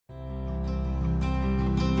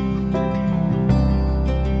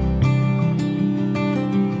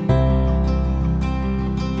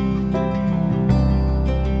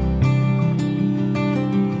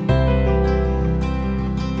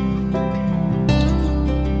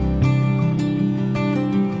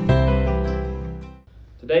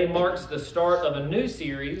Today marks the start of a new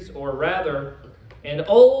series, or rather, an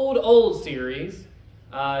old series.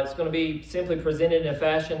 It's going to be simply presented in a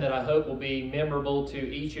fashion that I hope will be memorable to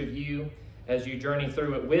each of you as you journey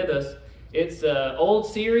through it with us. It's an old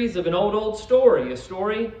series of an old story, a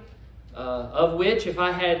story of which, if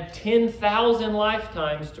I had 10,000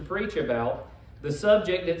 lifetimes to preach about, the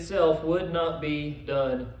subject itself would not be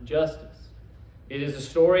done justice. It is a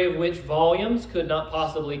story of which volumes could not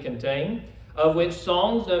possibly contain, of which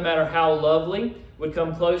songs, no matter how lovely, would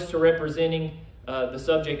come close to representing the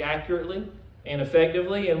subject accurately and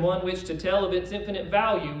effectively, and one which to tell of its infinite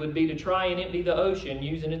value would be to try and empty the ocean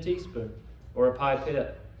using a teaspoon or a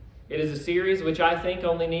pipet. It is a series which I think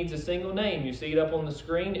only needs a single name. You see it up on the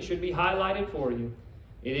screen. It should be highlighted for you.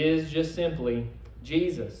 It is just simply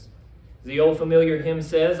Jesus. The old familiar hymn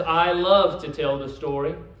says, I love to tell the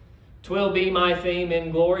story. 'Twill be my theme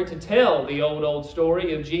in glory to tell the old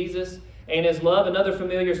story of Jesus and his love. Another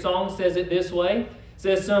familiar song says it this way. It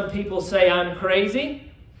says, some people say I'm crazy,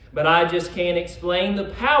 but I just can't explain the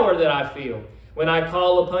power that I feel. When I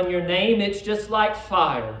call upon your name, it's just like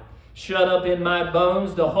fire. Shut up in my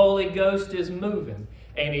bones, the Holy Ghost is moving,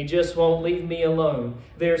 and he just won't leave me alone.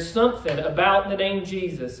 There's something about the name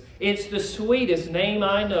Jesus. It's the sweetest name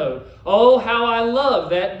I know. Oh, how I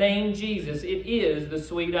love that name Jesus. It is the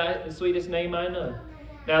sweetest name I know.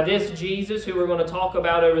 Now, this Jesus, who we're going to talk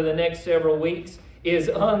about over the next several weeks, is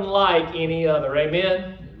unlike any other.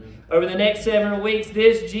 Amen? Over the next several weeks,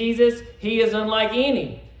 this Jesus, he is unlike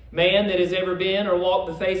any man that has ever been or walked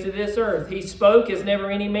the face of this earth. He spoke as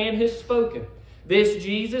never any man has spoken. This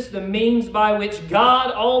Jesus, the means by which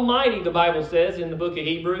God Almighty, the Bible says in the book of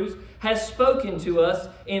Hebrews, has spoken to us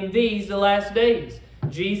in these the last days.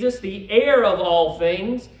 Jesus, the heir of all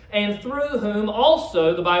things, and through whom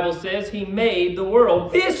also, the Bible says, he made the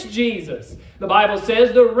world. This Jesus, the Bible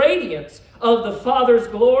says, the radiance of the Father's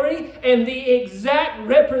glory and the exact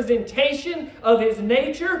representation of his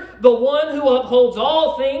nature, the one who upholds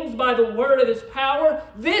all things by the word of his power,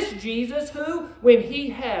 this Jesus who, when he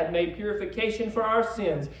had made purification for our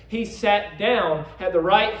sins, he sat down at the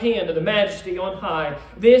right hand of the Majesty on high.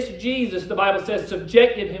 This Jesus, the Bible says,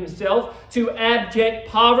 subjected himself to abject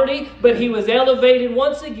poverty, but he was elevated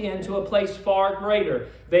once again to a place far greater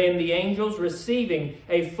than the angels, receiving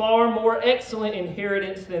a far more excellent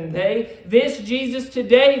inheritance than they. This Jesus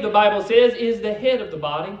today, the Bible says, is the head of the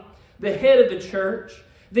body, the head of the church.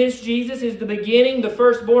 This Jesus is the beginning, the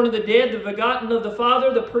firstborn of the dead, the begotten of the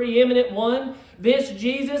Father, the preeminent one. This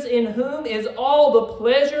Jesus in whom is all the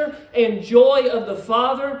pleasure and joy of the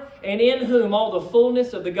Father, and in whom all the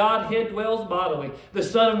fullness of the Godhead dwells bodily. The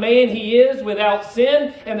Son of Man he is without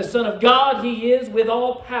sin, and the Son of God he is with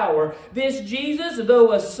all power. This Jesus,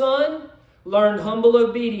 though a son, learned humble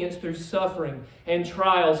obedience through suffering and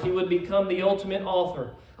trials. He would become the ultimate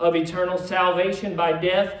author of eternal salvation by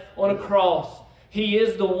death on a cross. He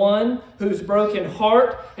is the one whose broken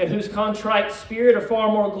heart and whose contrite spirit are far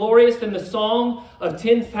more glorious than the song of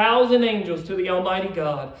 10,000 angels to the Almighty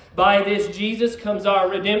God. By this Jesus comes our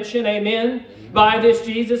redemption, amen. By this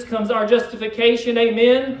Jesus comes our justification,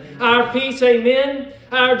 amen. Our peace, amen.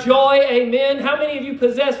 Our joy, amen. How many of you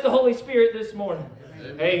possess the Holy Spirit this morning?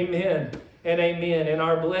 Amen and amen. And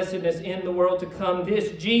our blessedness in the world to come.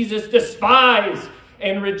 This Jesus despised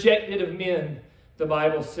and rejected of men, the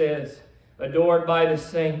Bible says. Adored by the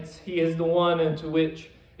saints. He is the one unto which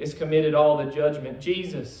is committed all the judgment.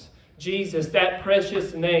 Jesus, that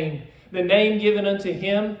precious name, the name given unto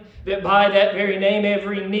him, that by that very name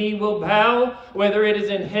every knee will bow, whether it is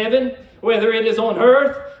in heaven, whether it is on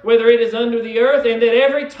earth, whether it is under the earth, and that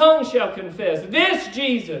every tongue shall confess. This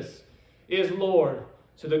Jesus is Lord,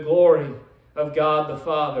 to the glory of God the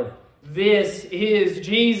Father. This is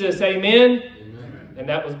Jesus, amen? Amen. And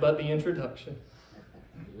that was but the introduction.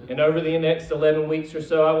 And over the next 11 weeks or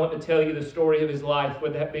so, I want to tell you the story of his life.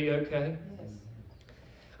 Would that be okay? Yes.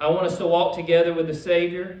 I want us to walk together with the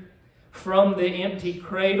Savior from the empty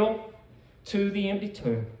cradle to the empty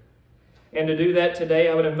tomb. And to do that today,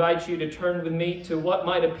 I would invite you to turn with me to what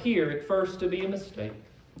might appear at first to be a mistake.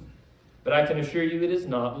 But I can assure you it is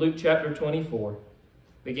not. Luke chapter 24,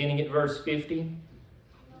 beginning at verse 50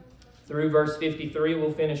 through verse 53,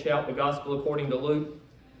 we'll finish out the Gospel according to Luke.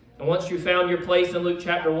 And once you've found your place in Luke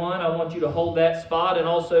chapter 1, I want you to hold that spot, and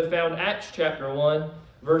also found Acts chapter 1,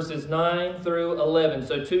 verses 9 through 11.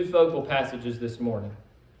 So 2 focal passages this morning.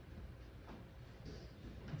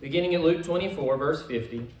 Beginning at Luke 24, verse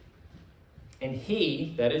 50. And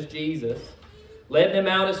he, that is Jesus, led them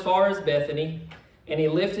out as far as Bethany, and he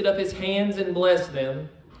lifted up his hands and blessed them.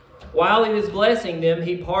 While he was blessing them,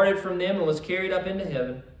 he parted from them and was carried up into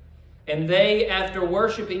heaven. And they, after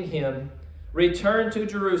worshiping him, returned to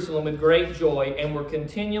Jerusalem with great joy and were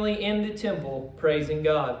continually in the temple praising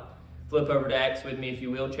God. Flip over to Acts with me, if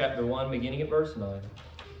you will, chapter 1, beginning at verse 9.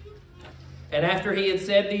 And after he had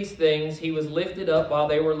said these things, he was lifted up while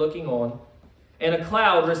they were looking on, and a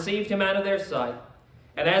cloud received him out of their sight.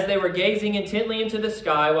 And as they were gazing intently into the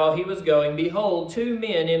sky while he was going, behold, 2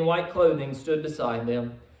 men in white clothing stood beside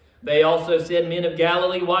them. They also said, Men of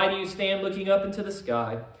Galilee, why do you stand looking up into the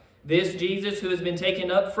sky? This Jesus who has been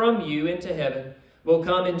taken up from you into heaven will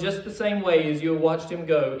come in just the same way as you have watched him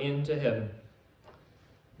go into heaven.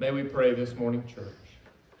 May we pray this morning, church.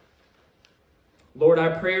 Lord,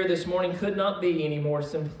 our prayer this morning could not be any more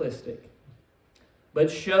simplistic,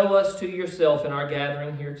 but show us to yourself in our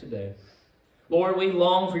gathering here today. Lord, we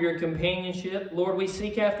long for your companionship. Lord, we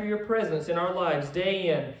seek after your presence in our lives day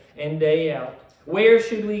in and day out. Where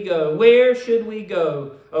should we go? Where should we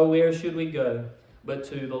go? Oh, where should we go but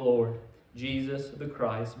to the Lord, Jesus the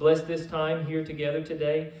Christ? Bless this time here together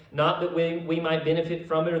today, not that we might benefit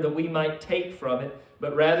from it or that we might take from it,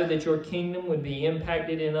 but rather that your kingdom would be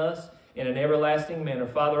impacted in us in an everlasting manner.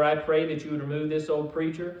 Father, I pray that you would remove this old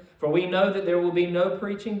preacher, for we know that there will be no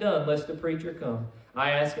preaching done lest the preacher come.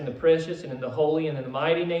 I ask in the precious and in the holy and in the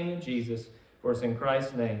mighty name of Jesus, for it's in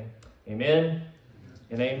Christ's name. Amen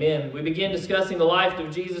and amen. We begin discussing the life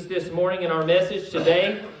of Jesus this morning in our message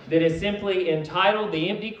today that is simply entitled The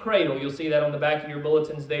Empty Cradle. You'll see that on the back of your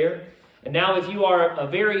bulletins there. And now if you are a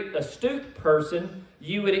very astute person,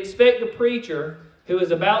 you would expect the preacher who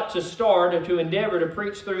is about to start or to endeavor to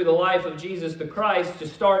preach through the life of Jesus the Christ to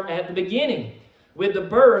start at the beginning with the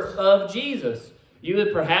birth of Jesus. You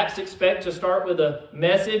would perhaps expect to start with a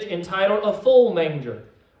message entitled A Full Manger.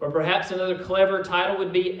 Or perhaps another clever title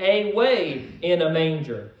would be A Way in a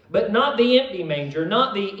Manger. But not the empty manger,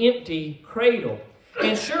 not the empty cradle.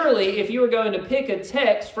 And surely if you were going to pick a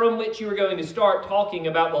text from which you were going to start talking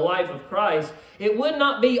about the life of Christ, it would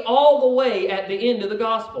not be all the way at the end of the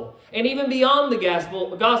gospel. And even beyond the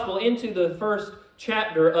gospel into the first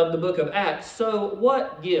chapter of the book of Acts. So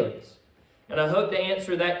what gives? And I hope to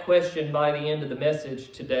answer that question by the end of the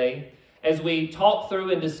message today as we talk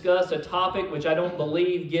through and discuss a topic which I don't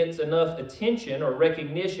believe gets enough attention or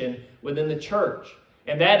recognition within the church.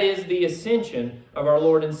 And that is the ascension of our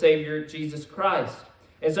Lord and Savior, Jesus Christ.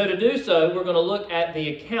 And so to do so, we're going to look at the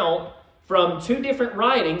account from 2 different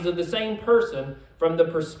writings of the same person from the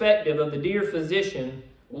perspective of the dear physician,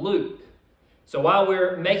 Luke. So while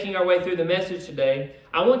we're making our way through the message today,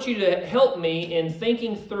 I want you to help me in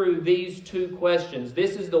thinking through these 2 questions.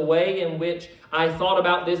 This is the way in which I thought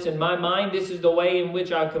about this in my mind. This is the way in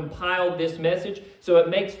which I compiled this message. So it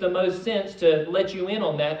makes the most sense to let you in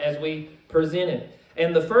on that as we present it.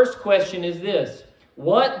 And the first question is this: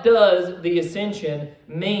 what does the ascension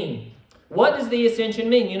mean? What does the ascension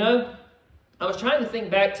mean? You know, I was trying to think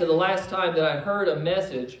back to the last time that I heard a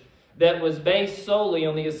message that was based solely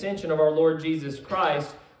on the ascension of our Lord Jesus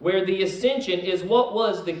Christ, where the ascension is what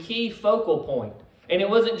was the key focal point. And it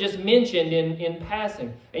wasn't just mentioned in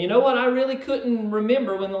passing. And you know what? I really couldn't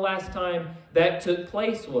remember when the last time that took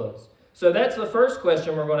place was. So that's the first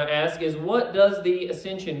question we're going to ask is, what does the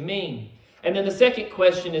ascension mean? And then the second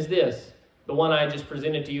question is this, the one I just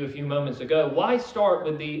presented to you a few moments ago. Why start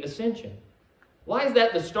with the ascension? Why is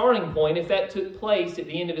that the starting point if that took place at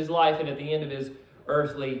the end of his life and at the end of his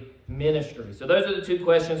earthly ministry? So those are the 2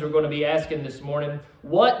 questions we're going to be asking this morning.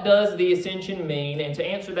 What does the ascension mean? And to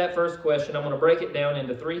answer that first question, I'm going to break it down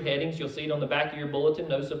into 3 headings. You'll see it on the back of your bulletin.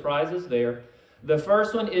 No surprises there. The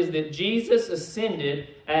first one is that Jesus ascended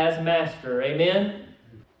as master. Amen?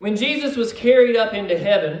 When Jesus was carried up into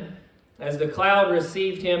heaven, as the cloud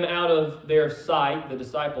received him out of their sight, the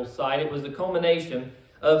disciples' sight, it was the culmination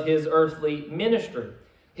of his earthly ministry.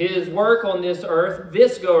 His work on this earth,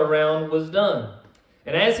 this go-around, was done.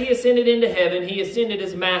 And as he ascended into heaven, he ascended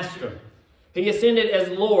as master. He ascended as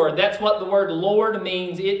Lord. That's what the word Lord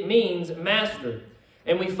means. It means master.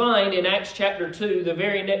 And we find in Acts chapter 2, the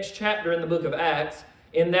very next chapter in the book of Acts,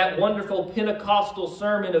 in that wonderful Pentecostal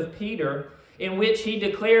sermon of Peter, in which he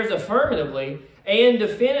declares affirmatively and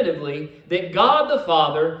definitively that God the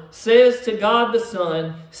Father says to God the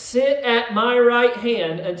Son, "Sit at my right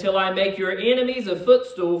hand until I make your enemies a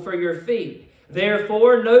footstool for your feet.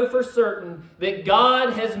 Therefore, know for certain that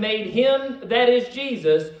God has made him, that is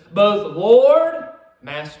Jesus, both Lord,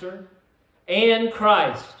 Master, and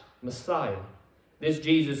Christ, Messiah." This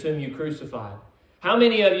Jesus whom you crucified. How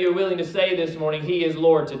many of you are willing to say this morning, He is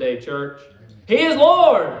Lord today, church? He is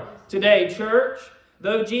Lord today, church.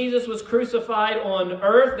 Though Jesus was crucified on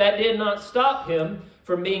earth, that did not stop him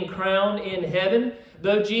from being crowned in heaven.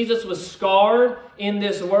 Though Jesus was scarred in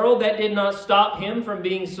this world, that did not stop him from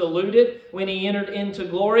being saluted when he entered into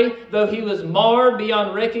glory. Though he was marred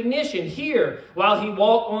beyond recognition here while he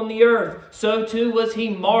walked on the earth, so too was he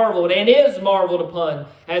marveled and is marveled upon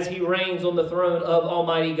as he reigns on the throne of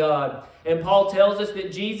Almighty God. And Paul tells us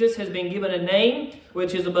that Jesus has been given a name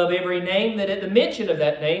which is above every name, that at the mention of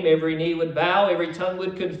that name every knee would bow, every tongue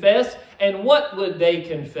would confess. And what would they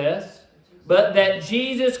confess? But that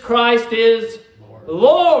Jesus Christ is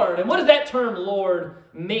Lord. And what does that term Lord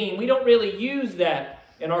mean? We don't really use that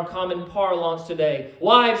in our common parlance today.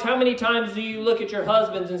 Wives, how many times do you look at your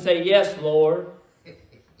husbands and say, "Yes, Lord"?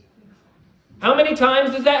 How many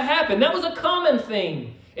times does that happen? That was a common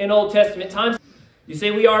thing in Old Testament times. You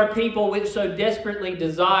see, we are a people which so desperately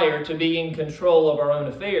desire to be in control of our own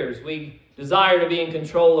affairs. We desire to be in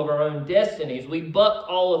control of our own destinies. We buck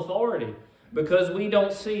all authority because we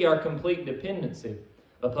don't see our complete dependency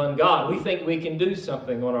upon God. We think we can do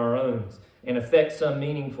something on our own and affect some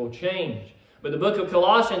meaningful change. But the book of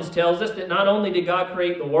Colossians tells us that not only did God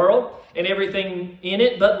create the world and everything in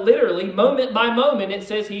it, but literally, moment by moment, it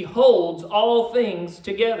says He holds all things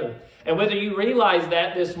together. And whether you realize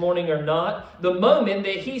that this morning or not, the moment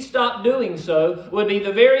that He stopped doing so would be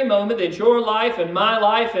the very moment that your life and my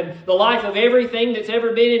life and the life of everything that's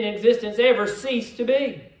ever been in existence ever ceased to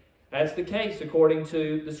be. That's the case according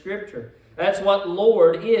to the Scripture. That's what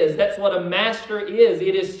Lord is. That's what a master is.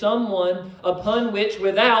 It is someone upon which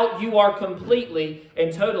without you are completely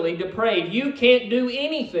and totally depraved. You can't do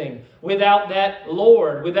anything without that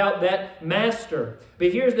Lord, without that master.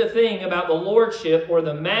 But here's the thing about the lordship or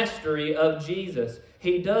the mastery of Jesus.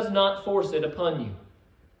 He does not force it upon you.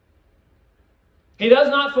 He does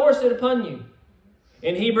not force it upon you.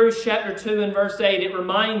 In Hebrews chapter 2 and verse 8, it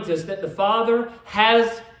reminds us that the Father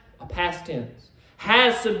has, a past tense,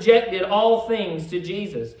 has subjected all things to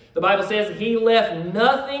Jesus. The Bible says He left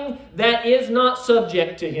nothing that is not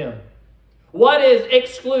subject to Him. What is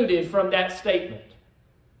excluded from that statement?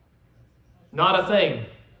 Not a thing.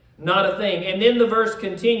 Not a thing. And then the verse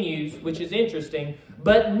continues, which is interesting.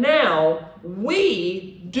 But now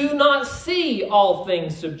we do not see all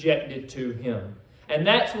things subjected to Him. And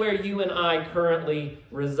that's where you and I currently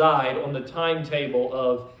reside on the timetable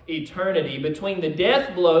of eternity, between the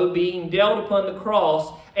death blow being dealt upon the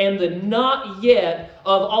cross and the not yet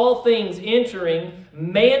of all things entering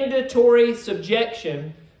mandatory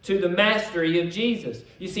subjection to the mastery of Jesus.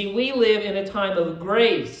 You see, we live in a time of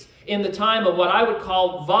grace, in the time of what I would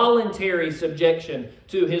call voluntary subjection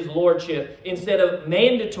to His lordship, instead of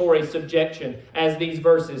mandatory subjection as these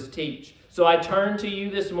verses teach. So I turn to you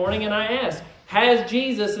this morning and I ask, has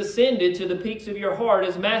Jesus ascended to the peaks of your heart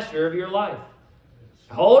as master of your life?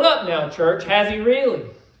 Hold up now, church. Has He really?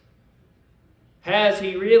 Has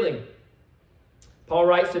He really? Paul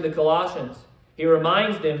writes to the Colossians. He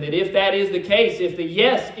reminds them that if that is the case, if the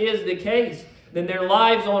yes is the case, then their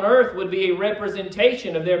lives on earth would be a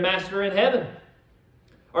representation of their master in heaven.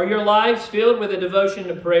 Are your lives filled with a devotion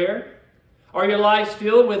to prayer? Are your lives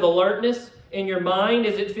filled with alertness in your mind?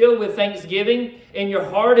 Is it filled with thanksgiving in your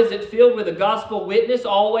heart? Is it filled with a gospel witness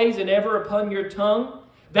always and ever upon your tongue?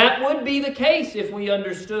 That would be the case if we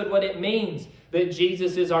understood what it means that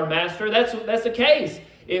Jesus is our master. That's the case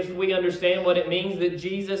if we understand what it means that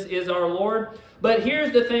Jesus is our Lord. But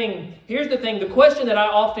here's the thing. The question that I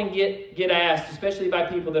often get asked, especially by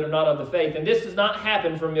people that are not of the faith, and this does not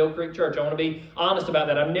happen from Mill Creek Church. I want to be honest about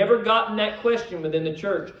that. I've never gotten that question within the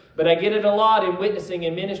church, but I get it a lot in witnessing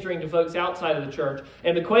and ministering to folks outside of the church.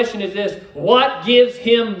 And the question is this: what gives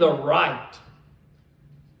Him the right?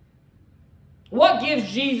 What gives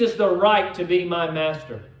Jesus the right to be my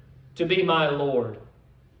master, to be my Lord?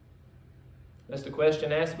 That's the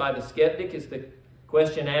question asked by the skeptic. It's the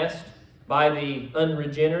question asked by the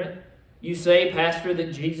unregenerate. You say, Pastor,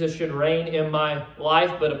 that Jesus should reign in my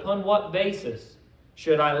life, but upon what basis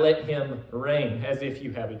should I let Him reign? As if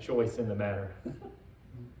you have a choice in the matter.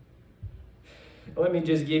 Let me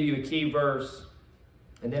just give you a key verse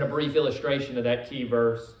and then a brief illustration of that key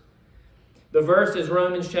verse. The verse is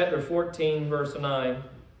Romans chapter 14, verse 9.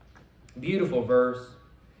 Beautiful verse.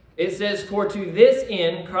 It says, for to this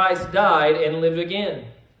end Christ died and lived again.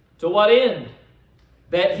 To what end?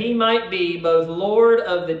 That He might be both Lord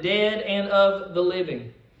of the dead and of the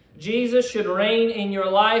living. Jesus should reign in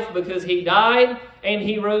your life because He died and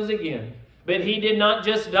He rose again. But He did not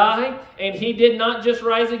just die and He did not just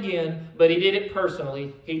rise again, but He did it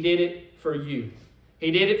personally. He did it for you.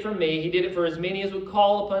 He did it for me. He did it for as many as would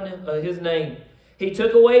call upon His name. He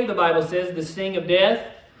took away, the Bible says, the sting of death,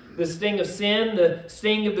 the sting of sin, the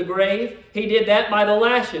sting of the grave. He did that by the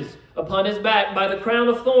lashes upon his back, by the crown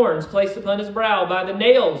of thorns placed upon his brow, by the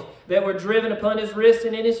nails that were driven upon his wrists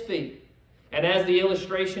and in his feet. And as the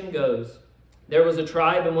illustration goes, there was a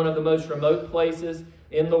tribe in one of the most remote places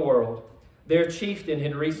in the world. Their chieftain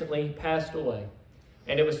had recently passed away,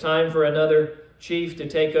 and it was time for another chief to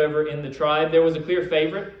take over in the tribe. There was a clear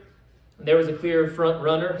favorite. There was a clear front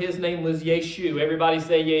runner. His name was Yeshu. Everybody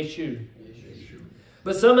say Yeshu.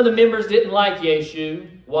 But some of the members didn't like Yeshu.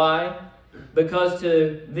 Why? Because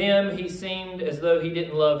to them, he seemed as though he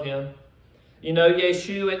didn't love him. You know,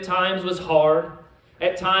 Yeshu at times was hard.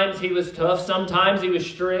 At times he was tough. Sometimes he was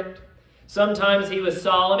strict. Sometimes he was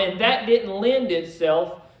solemn. And that didn't lend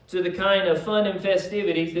itself to the kind of fun and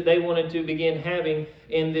festivities that they wanted to begin having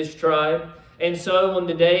in this tribe. And so on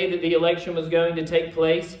the day that the election was going to take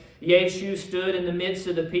place, Yeshu stood in the midst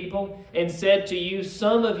of the people and said to you,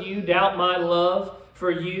 some of you doubt my love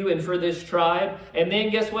for you and for this tribe. And then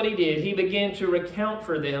guess what he did? He began to recount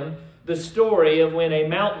for them the story of when a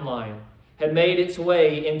mountain lion had made its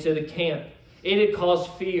way into the camp. It had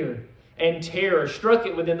caused fear and terror, struck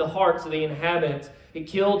it within the hearts of the inhabitants. It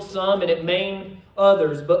killed some and it maimed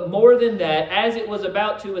others. But more than that, as it was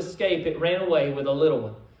about to escape, it ran away with a little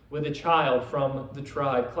one, with a child from the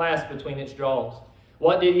tribe, clasped between its jaws.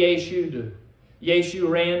 What did Yeshu do? Yeshu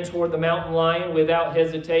ran toward the mountain lion without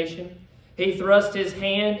hesitation. He thrust his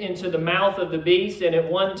hand into the mouth of the beast, and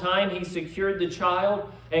at one time he secured the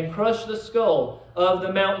child and crushed the skull of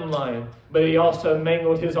the mountain lion. But he also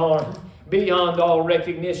mangled his arm beyond all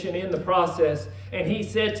recognition in the process. And he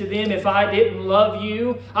said to them, if I didn't love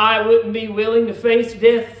you, I wouldn't be willing to face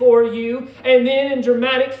death for you. And then in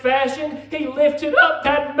dramatic fashion, he lifted up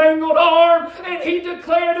that mangled arm and he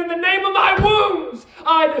declared, in the name of my wounds,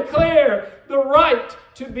 I declare the right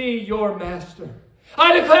to be your master.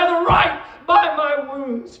 I declare the right by my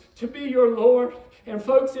wounds to be your Lord. And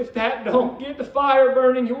folks, if that don't get the fire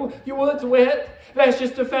burning, your wood's wet. That's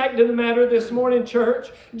just a fact of the matter this morning, church.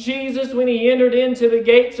 Jesus, when he entered into the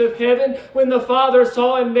gates of heaven, when the Father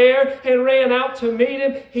saw him there and ran out to meet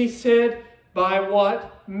him, he said, by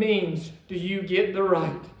what means do you get the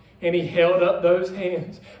right? And he held up those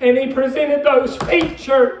hands and he presented those feet,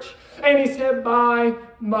 church. And he said, by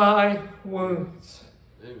my wounds.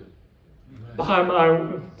 Amen. By my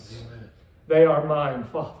wounds. Amen. They are mine,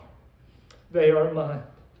 Father. They are mine.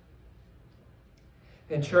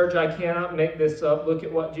 And church, I cannot make this up. Look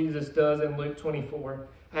at what Jesus does in Luke 24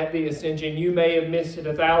 at the ascension. You may have missed it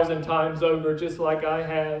 1,000 times over, just like I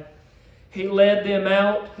have. He led them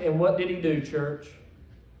out, and what did he do, church?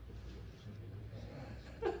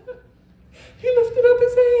 He lifted up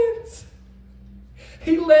his hands.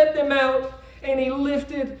 He led them out, and he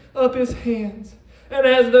lifted up his hands. And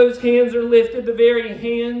as those hands are lifted, the very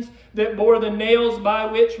hands that bore the nails by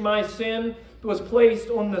which my sin was placed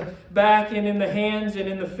on the back and in the hands and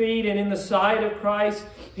in the feet and in the side of Christ,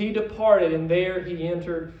 he departed, and there he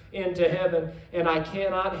entered into heaven. And I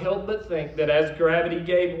cannot help but think that as gravity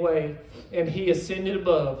gave way and he ascended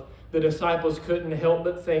above, the disciples couldn't help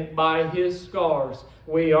but think, by his scars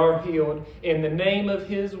we are healed. In the name of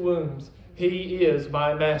his wounds, he is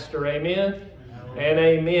my master. Amen and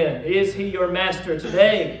amen. Is he your master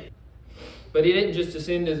today? But he didn't just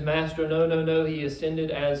ascend as master. No. He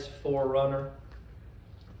ascended as forerunner.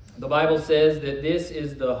 The Bible says that this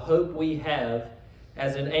is the hope we have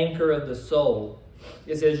as an anchor of the soul.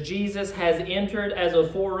 It says Jesus has entered as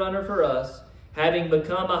a forerunner for us, having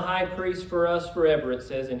become a high priest for us forever, it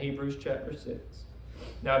says in Hebrews chapter 6.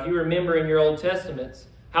 Now, if you remember in your Old Testaments,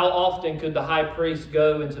 how often could the high priest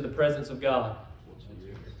go into the presence of God?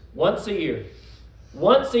 Once a year.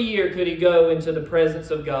 Once a year could he go into the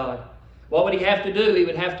presence of God. What would he have to do? He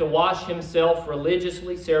would have to wash himself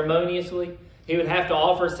religiously, ceremoniously. He would have to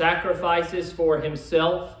offer sacrifices for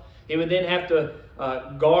himself. He would then have to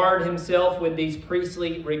guard himself with these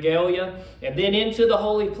priestly regalia. And then into the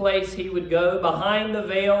holy place he would go. Behind the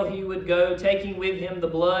veil he would go, taking with him the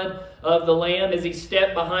blood of the Lamb. As he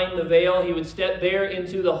stepped behind the veil, he would step there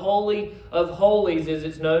into the Holy of Holies, as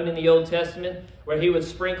it's known in the Old Testament, where he would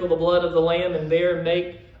sprinkle the blood of the Lamb and there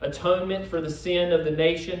make atonement for the sin of the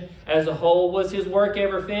nation as a whole. Was his work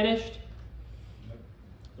ever finished?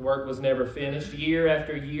 The work was never finished. Year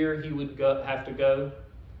after year he would have to go.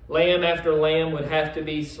 Lamb after lamb would have to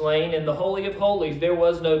be slain. In the Holy of Holies, there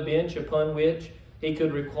was no bench upon which he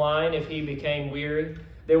could recline if he became weary.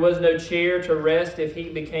 There was no chair to rest if he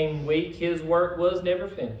became weak. His work was never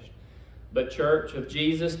finished. But church of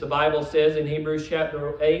Jesus, the Bible says in Hebrews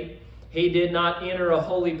chapter 8, he did not enter a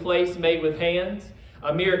holy place made with hands,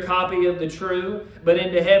 a mere copy of the true, but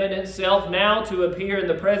into heaven itself, now to appear in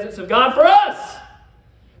the presence of God for us.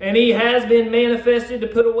 And he has been manifested to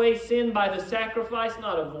put away sin by the sacrifice,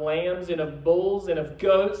 not of lambs and of bulls and of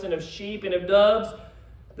goats and of sheep and of doves,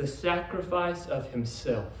 the sacrifice of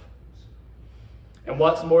himself. And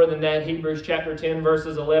what's more than that, Hebrews chapter 10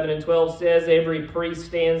 verses 11 and 12 says, every priest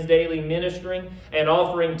stands daily ministering and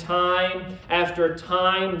offering time after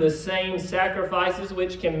time the same sacrifices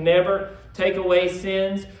which can never take away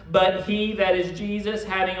sins. But he, that is Jesus,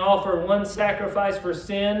 having offered one sacrifice for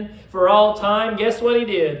sin for all time, guess what he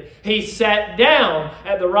did? He sat down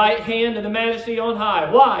at the right hand of the Majesty on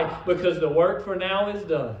high. Why? Because the work for now is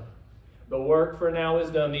done. The work for now is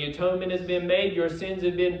done. The atonement has been made. Your sins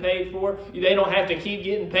have been paid for. They don't have to keep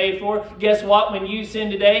getting paid for. Guess what? When you sin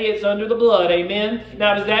today, it's under the blood. Amen?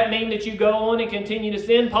 Now, does that mean that you go on and continue to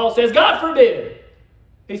sin? Paul says, God forbid.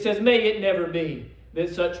 He says, may it never be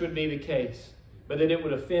that such would be the case, but that it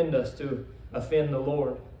would offend us to offend the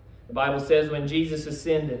Lord. The Bible says when Jesus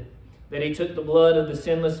ascended, that he took the blood of the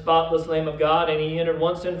sinless, spotless Lamb of God, and he entered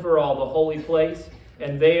once and for all the holy place.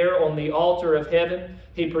 And there on the altar of heaven,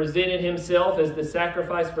 he presented himself as the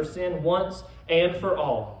sacrifice for sin once and for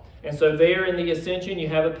all. And so there in the ascension, you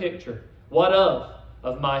have a picture. What of?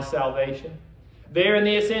 Of my salvation. There in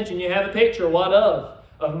the ascension, you have a picture. What of?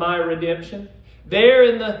 Of my redemption. There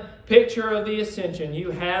in the picture of the ascension,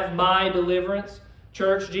 you have my deliverance.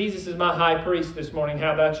 Church, Jesus is my high priest this morning.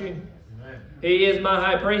 How about you? Amen. He is my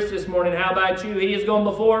high priest this morning. How about you? He has gone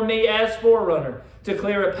before me as forerunner to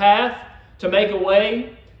clear a path, to make a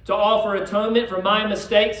way, to offer atonement for my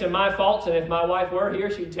mistakes and my faults. And if my wife were here,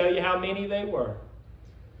 she'd tell you how many they were.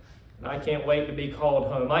 And I can't wait to be called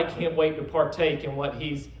home. I can't wait to partake in what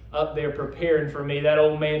he's up there preparing for me, that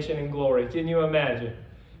old mansion in glory. Can you imagine?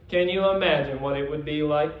 Can you imagine what it would be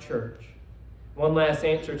like, church? One last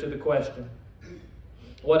answer to the question.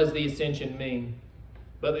 What does the ascension mean?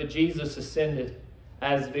 But that Jesus ascended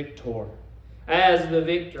as victor, as the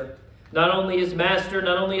victor. Not only as master,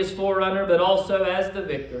 not only as forerunner, but also as the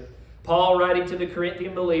victor. Paul, writing to the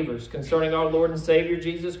Corinthian believers concerning our Lord and Savior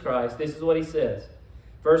Jesus Christ, this is what he says.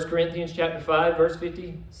 1 Corinthians chapter 5, verse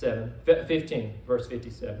 15, verse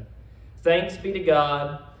 57. Thanks be to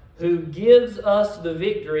God who gives us the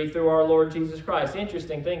victory through our Lord Jesus Christ.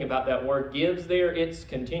 Interesting thing about that word gives there, it's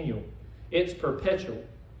continual. It's perpetual.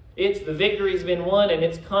 It's the victory's been won and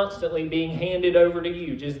it's constantly being handed over to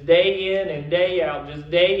you. Just day in and day out.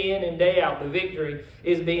 Just day in and day out. The victory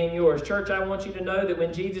is being yours. Church, I want you to know that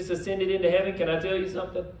when Jesus ascended into heaven, can I tell you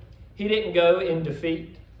something? He didn't go in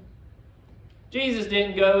defeat. Jesus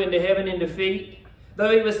didn't go into heaven in defeat.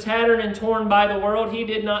 Though he was tattered and torn by the world, he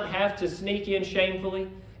did not have to sneak in shamefully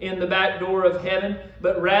in the back door of heaven,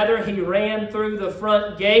 but rather he ran through the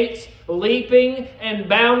front gates, leaping and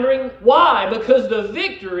bounding. Why? Because the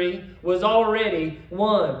victory was already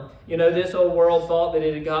won. You know, this old world thought that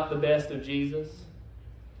it had got the best of Jesus.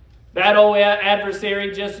 That old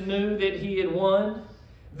adversary just knew that he had won.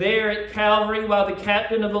 There at Calvary, while the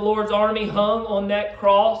captain of the Lord's army hung on that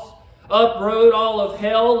cross, up rode all of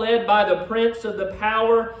hell, led by the prince of the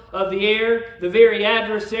power of the air, the very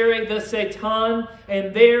adversary, the Satan.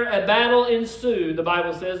 And there a battle ensued, the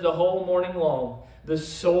Bible says, the whole morning long. The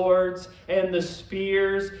swords and the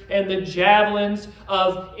spears and the javelins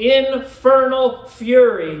of infernal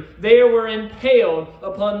fury, there were impaled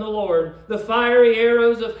upon the Lord. The fiery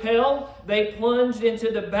arrows of hell, they plunged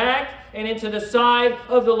into the back and into the side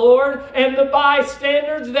of the Lord. And the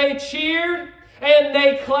bystanders, they cheered and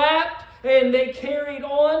they clapped and they carried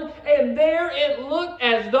on. And there it looked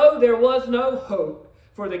as though there was no hope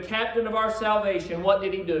for the captain of our salvation. What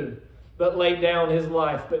did he do? But laid down his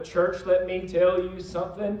life. But church, let me tell you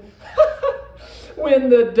something. When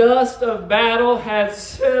the dust of battle had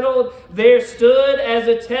settled, there stood as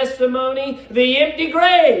a testimony the empty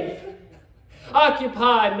grave,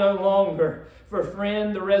 occupied no longer. For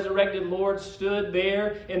friend, the resurrected Lord stood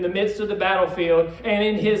there in the midst of the battlefield, and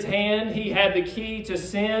in his hand he had the key to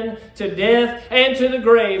sin, to death, and to the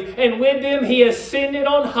grave. And with them he ascended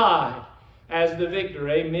on high as the victor.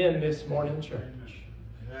 Amen this morning, church.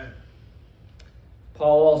 Amen.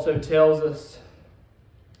 Paul also tells us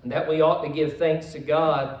that we ought to give thanks to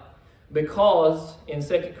God because in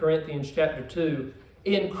 2 Corinthians chapter 2,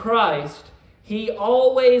 in Christ, he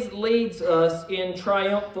always leads us in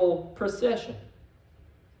triumphal procession.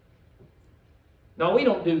 Now, we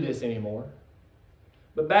don't do this anymore.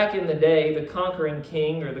 But back in the day, the conquering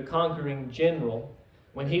king or the conquering general,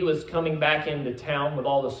 when he was coming back into town with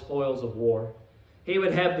all the spoils of war, he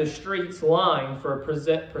would have the streets lined for a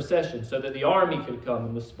procession so that the army could come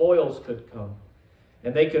and the spoils could come.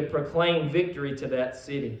 And they could proclaim victory to that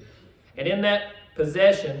city. And in that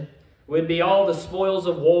procession would be all the spoils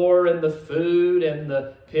of war and the food and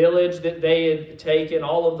the pillage that they had taken,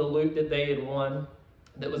 all of the loot that they had won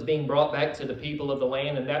that was being brought back to the people of the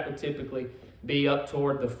land, and that would typically be up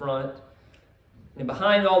toward the front. And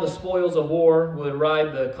behind all the spoils of war would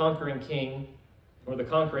ride the conquering king, or the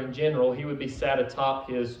conquering general. He would be sat atop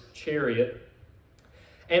his chariot.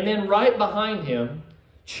 And then right behind him,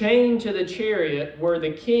 chained to the chariot, were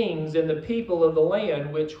the kings and the people of the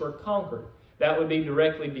land which were conquered. That would be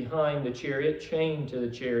directly behind the chariot, chained to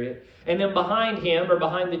the chariot. And then behind him, or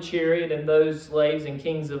behind the chariot and those slaves and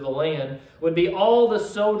kings of the land, would be all the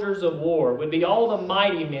soldiers of war, would be all the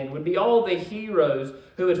mighty men, would be all the heroes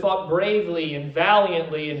who had fought bravely and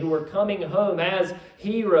valiantly and who were coming home as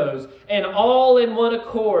heroes. And all in one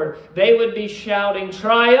accord, they would be shouting,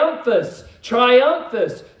 "Triumphus!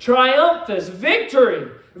 Triumphus! Triumphus!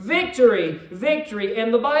 Victory! Victory! Victory!"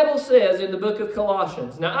 And the Bible says in the book of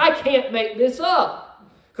Colossians, now I can't make this up,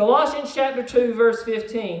 Colossians chapter 2 verse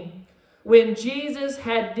 15, when Jesus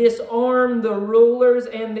had disarmed the rulers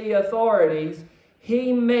and the authorities,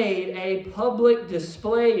 he made a public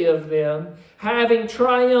display of them, having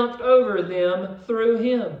triumphed over them through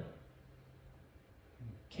him.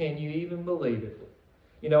 Can you even believe it?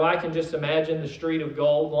 You know, I can just imagine the street of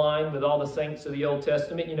gold lined with all the saints of the Old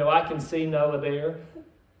Testament. You know, I can see Noah there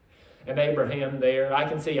and Abraham there. I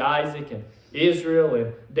can see Isaac and Israel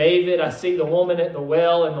and David. I see the woman at the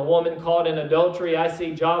well and the woman caught in adultery. I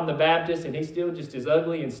see John the Baptist, and he's still just as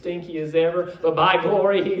ugly and stinky as ever. But by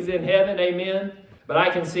glory, he's in heaven. Amen. But I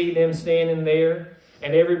can see them standing there,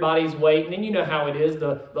 and everybody's waiting. And you know how it is,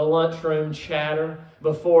 the lunchroom chatter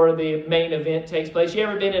before the main event takes place. You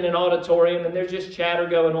ever been in an auditorium and there's just chatter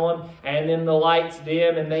going on, and then the lights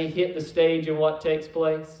dim and they hit the stage, and what takes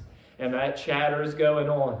place? And that chatter is going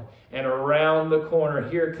on. And around the corner,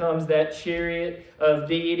 here comes that chariot of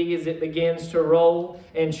deity as it begins to roll.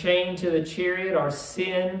 And chained to the chariot are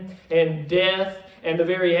sin and death and the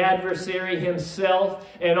very adversary himself.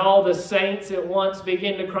 And all the saints at once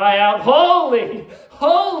begin to cry out, "Holy,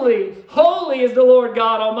 holy, holy is the Lord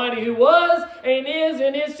God Almighty, who was and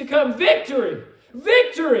is to come." Victory,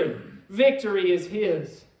 victory, victory is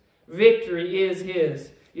his. Victory is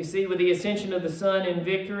his. You see, with the ascension of the Son in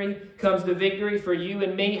victory comes the victory for you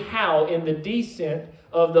and me. How? In the descent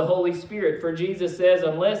of the Holy Spirit. For Jesus says,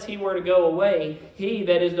 unless he were to go away, he,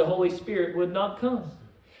 that is the Holy Spirit, would not come.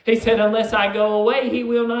 He said, unless I go away, he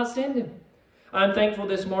will not send him. I'm thankful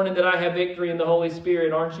this morning that I have victory in the Holy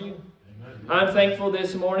Spirit, aren't you? Amen. I'm thankful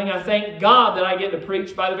this morning. I thank God that I get to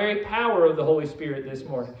preach by the very power of the Holy Spirit this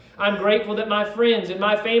morning. I'm grateful that my friends and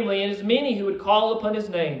my family, and as many who would call upon his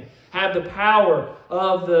name, have the power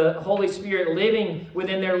of the Holy Spirit living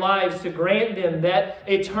within their lives to grant them that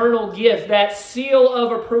eternal gift, that seal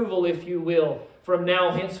of approval, if you will, from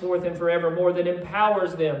now, henceforth, and forevermore, that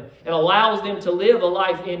empowers them and allows them to live a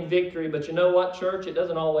life in victory. But you know what, church? It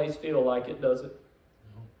doesn't always feel like it, does it?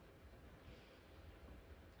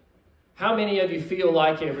 How many of you feel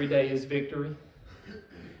like every day is victory?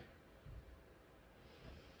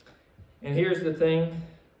 And here's the thing.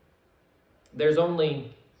 There's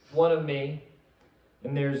only one of me,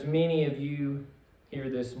 and there's many of you here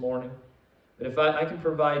this morning. But if I can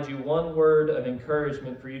provide you one word of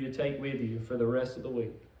encouragement for you to take with you for the rest of the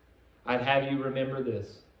week, I'd have you remember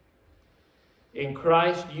this. In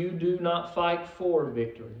Christ, you do not fight for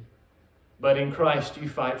victory, but in Christ, you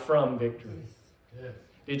fight from victory. Yes.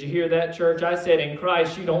 Did you hear that, church? I said in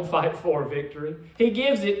Christ, you don't fight for victory. He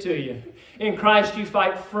gives it to you. In Christ, you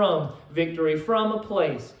fight from victory, from a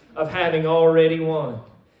place of having already won.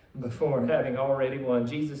 Before having already won,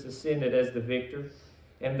 Jesus ascended as the victor,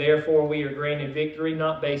 and therefore we are granted victory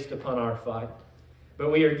not based upon our fight,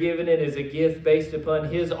 but we are given it as a gift based upon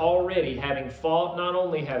his already having fought, not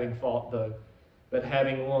only having fought though, but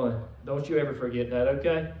having won. Don't you ever forget that,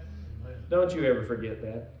 okay? Don't you ever forget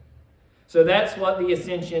that. So that's what the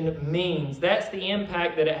ascension means. That's the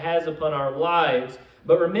impact that it has upon our lives.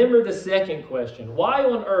 But remember the second question. Why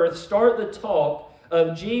on earth start the talk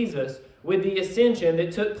of Jesus with the ascension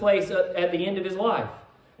that took place at the end of his life?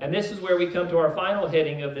 And this is where we come to our final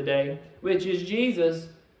heading of the day, which is Jesus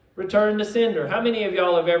returned to sender. How many of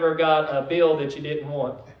y'all have ever got a bill that you didn't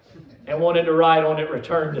want and wanted to write on it,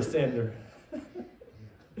 return to sender?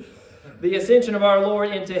 The ascension of our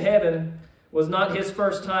Lord into heaven was not his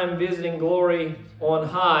first time visiting glory on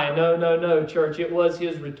high. No, no, no, church. It was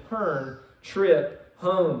his return trip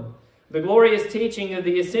home. The glorious teaching of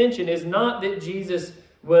the ascension is not that Jesus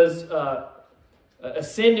was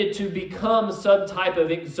ascended to become some type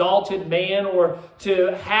of exalted man, or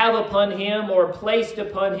to have upon him or placed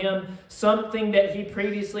upon him something that he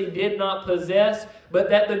previously did not possess, but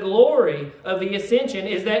that the glory of the ascension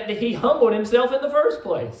is that he humbled himself in the first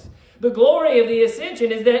place. The glory of the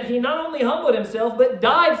ascension is that he not only humbled himself, but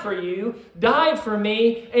died for you, died for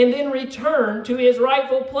me, and then returned to his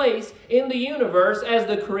rightful place in the universe as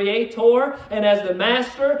the creator, and as the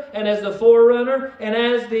master, and as the forerunner, and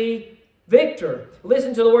as the victor.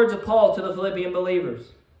 Listen to the words of Paul to the Philippian believers.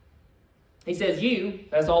 He says, you,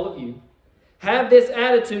 that's all of you, have this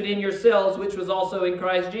attitude in yourselves, which was also in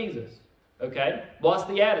Christ Jesus. Okay? What's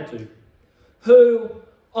the attitude? Who,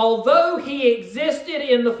 although he existed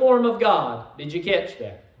in the form of God, did you catch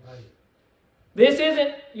that? Right. This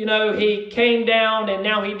isn't, he came down and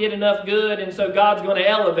now he did enough good and so God's going to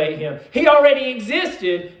elevate him. He already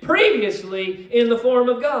existed previously in the form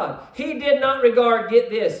of God. He did not regard, get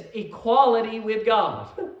this, equality with God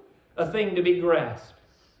a thing to be grasped.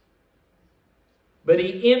 But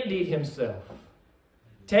he emptied himself,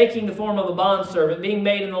 taking the form of a bondservant, being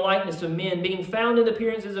made in the likeness of men, being found in the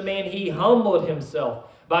appearance as a man, he humbled himself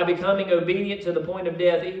by becoming obedient to the point of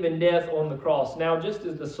death, even death on the cross. Now, just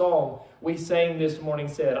as the song we sang this morning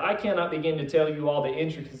said, I cannot begin to tell you all the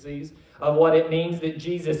intricacies of what it means that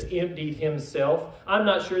Jesus emptied himself. I'm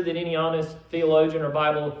not sure that any honest theologian or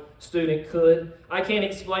Bible student could. I can't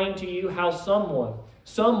explain to you how some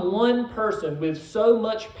one person with so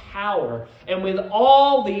much power and with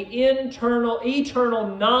all the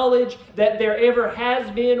eternal knowledge that there ever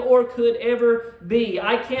has been or could ever be.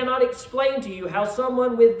 I cannot explain to you how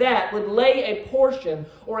someone with that would lay a portion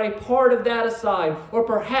or a part of that aside, or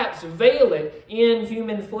perhaps veil it in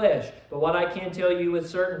human flesh. But what I can tell you with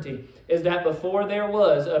certainty is that before there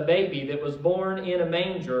was a baby that was born in a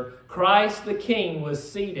manger, Christ the King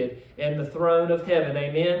was seated in the throne of heaven.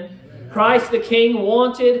 Amen? Christ the King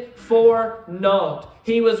wanted for naught.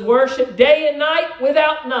 He was worshipped day and night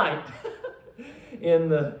without night in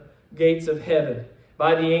the gates of heaven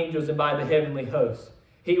by the angels and by the heavenly hosts.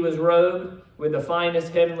 He was robed with the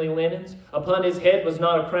finest heavenly linens. Upon his head was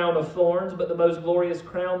not a crown of thorns, but the most glorious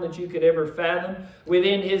crown that you could ever fathom.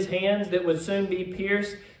 Within his hands that would soon be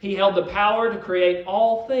pierced, he held the power to create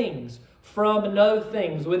all things from no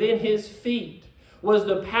things. Within his feet was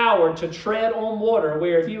the power to tread on water,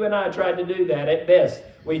 where if you and I tried to do that, at best,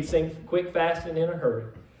 we'd sink quick, fast, and in a hurry.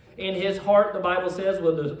 In his heart, the Bible says,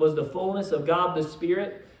 was the fullness of God the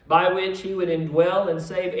Spirit, by which he would indwell and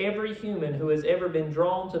save every human who has ever been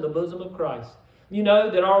drawn to the bosom of Christ. You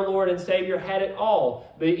know that our Lord and Savior had it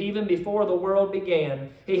all, but even before the world began.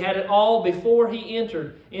 He had it all before he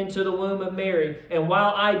entered into the womb of Mary. And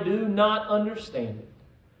while I do not understand it,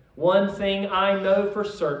 one thing I know for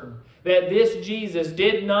certain, that this Jesus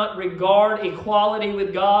did not regard equality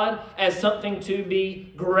with God as something to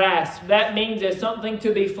be grasped. That means as something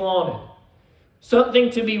to be flaunted. Something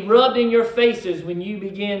to be rubbed in your faces when you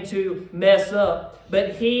begin to mess up.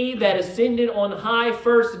 But he that ascended on high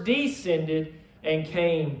first descended and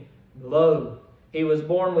came low. He was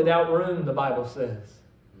born without room, the Bible says.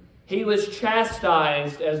 He was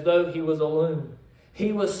chastised as though he was a loon.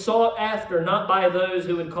 He was sought after not by those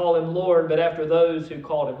who would call him Lord, but after those who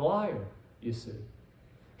called him liar, you see.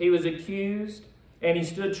 He was accused and he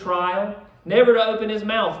stood trial, never to open his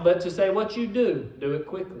mouth, but to say, what you do it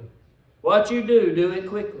quickly. What you do it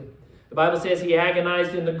quickly. The Bible says he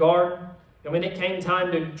agonized in the garden, and when it came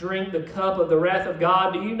time to drink the cup of the wrath of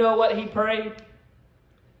God, do you know what he prayed?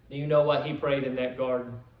 Do you know what he prayed in that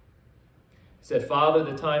garden? He said, Father,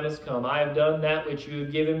 the time has come. I have done that which you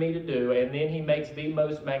have given me to do. And then he makes the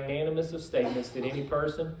most magnanimous of statements that any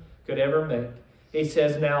person could ever make. He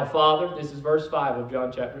says, now, Father, this is verse 5 of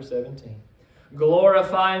John chapter 17.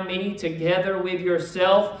 Glorify me together with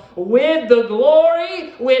yourself with the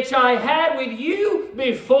glory which I had with you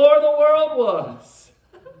before the world was.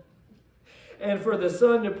 And for the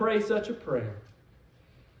Son to pray such a prayer,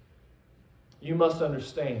 you must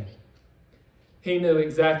understand, he knew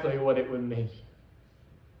exactly what it would mean.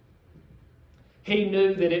 He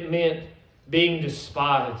knew that it meant being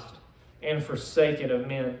despised and forsaken of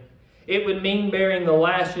men. It would mean bearing the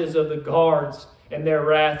lashes of the guards in their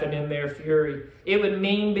wrath and in their fury. It would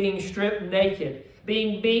mean being stripped naked,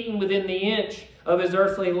 being beaten within the inch of his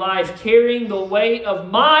earthly life, carrying the weight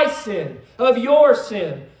of my sin, of your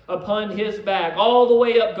sin, upon his back, all the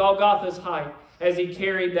way up Golgotha's height as he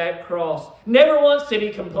carried that cross. Never once did he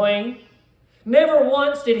complain. Never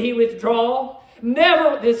once did he withdraw.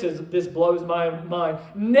 Never, this blows my mind.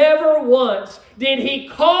 Never once did he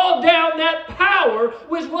call down that power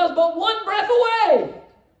which was but one breath away.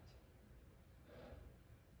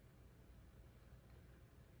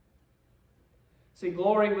 See,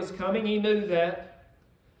 glory was coming. He knew that.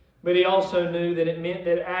 But he also knew that it meant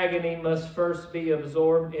that agony must first be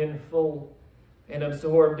absorbed in full. And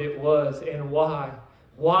absorbed it was. And why?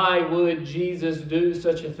 Why would Jesus do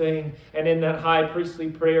such a thing? And in that high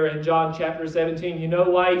priestly prayer in John chapter 17, you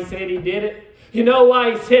know why he said he did it? You know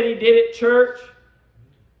why he said he did it, church?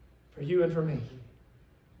 For you and for me.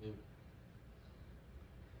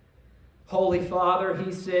 Holy Father,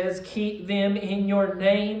 he says, keep them in your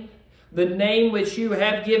name, the name which you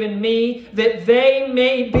have given me, that they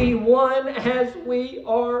may be one as we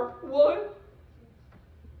are one.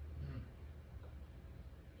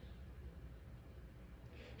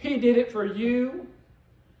 He did it for you.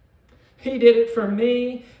 He did it for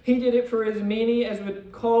me. He did it for as many as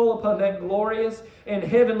would call upon that glorious and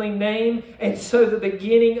heavenly name. And so the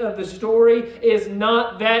beginning of the story is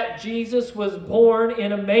not that Jesus was born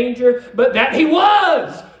in a manger, but that he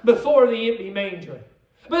was before the empty manger.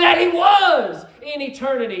 But that he was in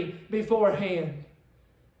eternity beforehand.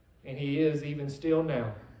 And he is even still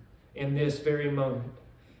now in this very moment.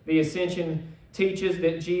 The ascension teaches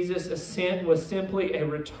that Jesus' ascent was simply a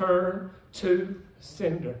return to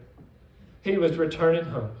sender. He was returning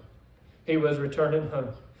home. He was returning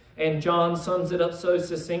home. And John sums it up so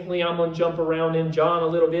succinctly. I'm going to jump around in John a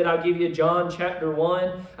little bit. I'll give you John chapter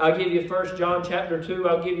 1. I'll give you 1 John chapter 2.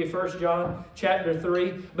 I'll give you 1 John chapter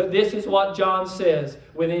 3. But this is what John says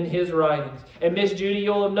within his writings. And Miss Judy,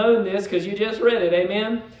 you'll have known this because you just read it.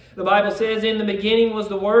 Amen? The Bible says, in the beginning was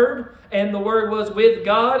the Word, and the Word was with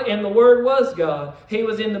God, and the Word was God. He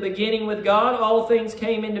was in the beginning with God. All things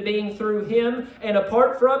came into being through Him, and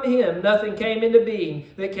apart from Him, nothing came into being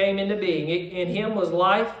that came into being. In Him was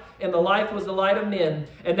life, and the life was the light of men.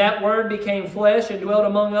 And that Word became flesh and dwelt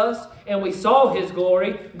among us, and we saw His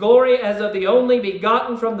glory, glory as of the only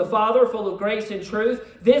begotten from the Father, full of grace and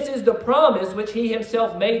truth. This is the promise which He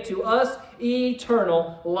Himself made to us,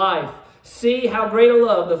 eternal life. See how great a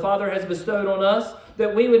love the Father has bestowed on us,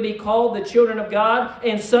 that we would be called the children of God,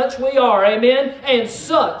 and such we are. Amen? And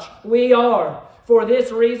such we are. For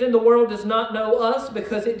this reason, the world does not know us,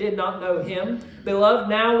 because it did not know Him. Beloved,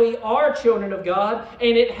 now we are children of God,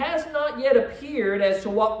 and it has not yet appeared as to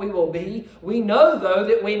what we will be. We know, though,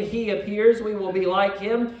 that when He appears, we will be like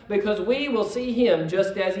Him, because we will see Him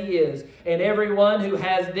just as He is. And everyone who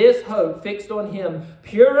has this hope fixed on Him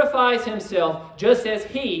purifies himself just as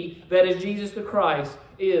He, that is Jesus the Christ,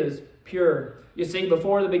 is pure. You see,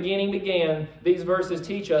 before the beginning began, these verses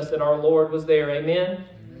teach us that our Lord was there. Amen?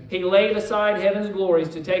 He laid aside heaven's glories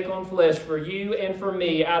to take on flesh for you and for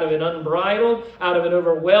me, out of an unbridled, out of an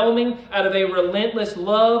overwhelming, out of a relentless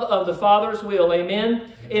love of the Father's will.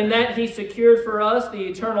 Amen? In that He secured for us the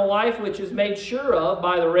eternal life, which is made sure of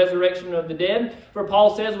by the resurrection of the dead. For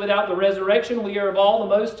Paul says, without the resurrection, we are of all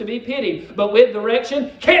the most to be pitied. But with the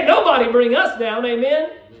resurrection, can't nobody bring us down. Amen?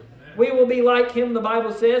 We will be like Him, the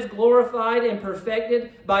Bible says, glorified and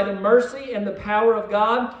perfected by the mercy and the power of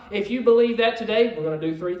God. If you believe that today, we're going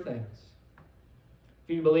to do three things.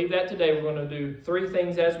 If you believe that today, we're going to do three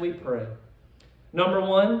things as we pray. Number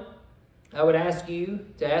one, I would ask you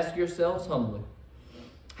to ask yourselves humbly,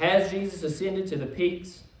 has Jesus ascended to the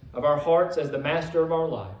peaks of our hearts as the master of our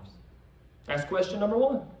lives? That's question number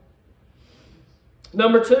one.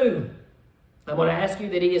 Number two, I'm going to ask you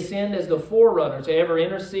that He ascend as the forerunner to ever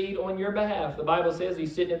intercede on your behalf. The Bible says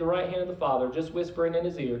He's sitting at the right hand of the Father, just whispering in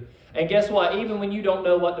His ear. And guess what? Even when you don't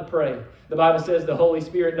know what to pray, the Bible says the Holy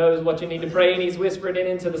Spirit knows what you need to pray, and He's whispering it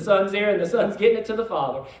into the Son's ear, and the Son's getting it to the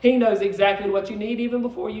Father. He knows exactly what you need even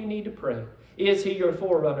before you need to pray. Is He your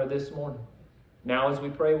forerunner this morning? Now as we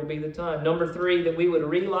pray will be the time. Number three, that we would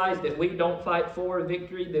realize that we don't fight for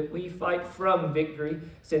victory, that we fight from victory,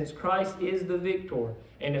 since Christ is the victor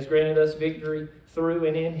and has granted us victory through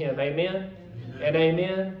and in Him. Amen? Amen. And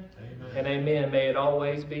amen. Amen. And amen. May it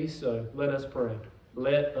always be so. Let us pray.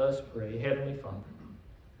 Let us pray. Heavenly Father,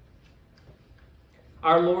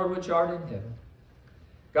 our Lord which art in heaven,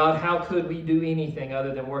 God, how could we do anything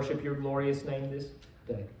other than worship your glorious name this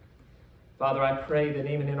day? Father, I pray that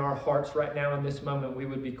even in our hearts right now in this moment, we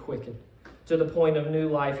would be quickened to the point of new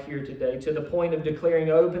life here today, to the point of declaring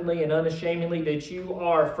openly and unashamedly that you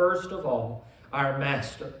are, first of all, our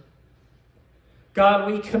Master.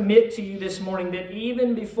 God, we commit to you this morning that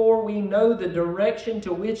even before we know the direction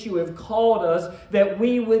to which you have called us, that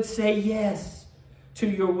we would say yes to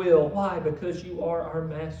your will. Why? Because you are our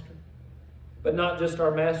Master. But not just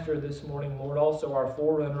our Master this morning, Lord, also our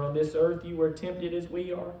forerunner on this earth. You were tempted as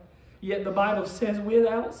we are. Yet the Bible says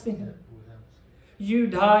without sin. You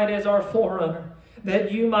died as our forerunner,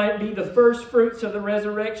 that you might be the first fruits of the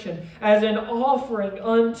resurrection as an offering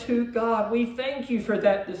unto God. We thank you for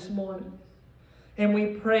that this morning. And we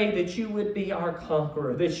pray that you would be our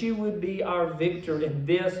conqueror, that you would be our victor in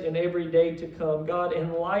this and every day to come. God,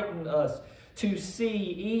 enlighten us to see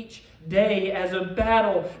each day as a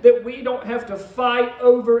battle that we don't have to fight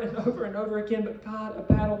over and over and over again, but God, a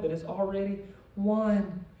battle that is already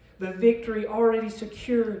won, the victory already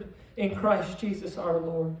secured in Christ Jesus our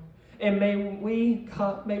Lord. And may we,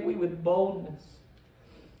 God, may we with boldness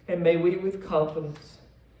and may we with confidence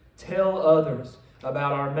tell others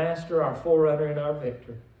about our Master, our forerunner, and our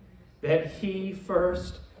victor, that he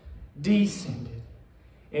first descended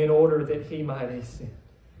in order that he might ascend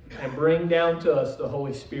and bring down to us the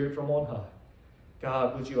Holy Spirit from on high.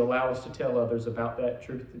 God, would you allow us to tell others about that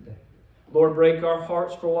truth today? Lord, break our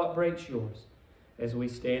hearts for what breaks yours as we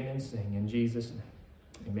stand and sing in Jesus' name.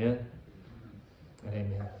 Amen and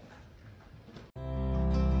amen.